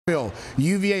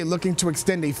UVA looking to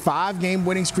extend a 5-game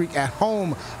winning streak at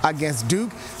home against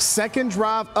Duke. Second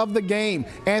drive of the game,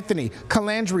 Anthony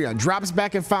Colandrea drops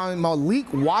back and found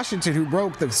Malik Washington, who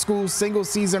broke the school's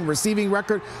single-season receiving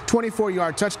record.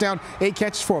 24-yard touchdown, 8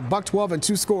 catches for $112 and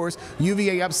 2 scores.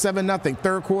 UVA up 7-0.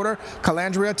 Third quarter,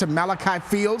 Colandrea to Malachi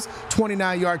Fields,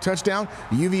 29-yard touchdown.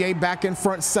 UVA back in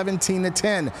front,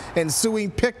 17-10.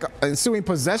 Ensuing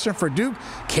possession for Duke,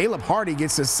 Caleb Hardy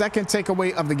gets his second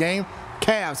takeaway of the game.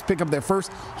 Cavs pick up their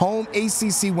first home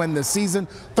ACC win this season,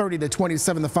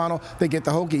 30-27 the final. They get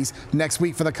the Hokies next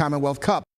week for the Commonwealth Cup.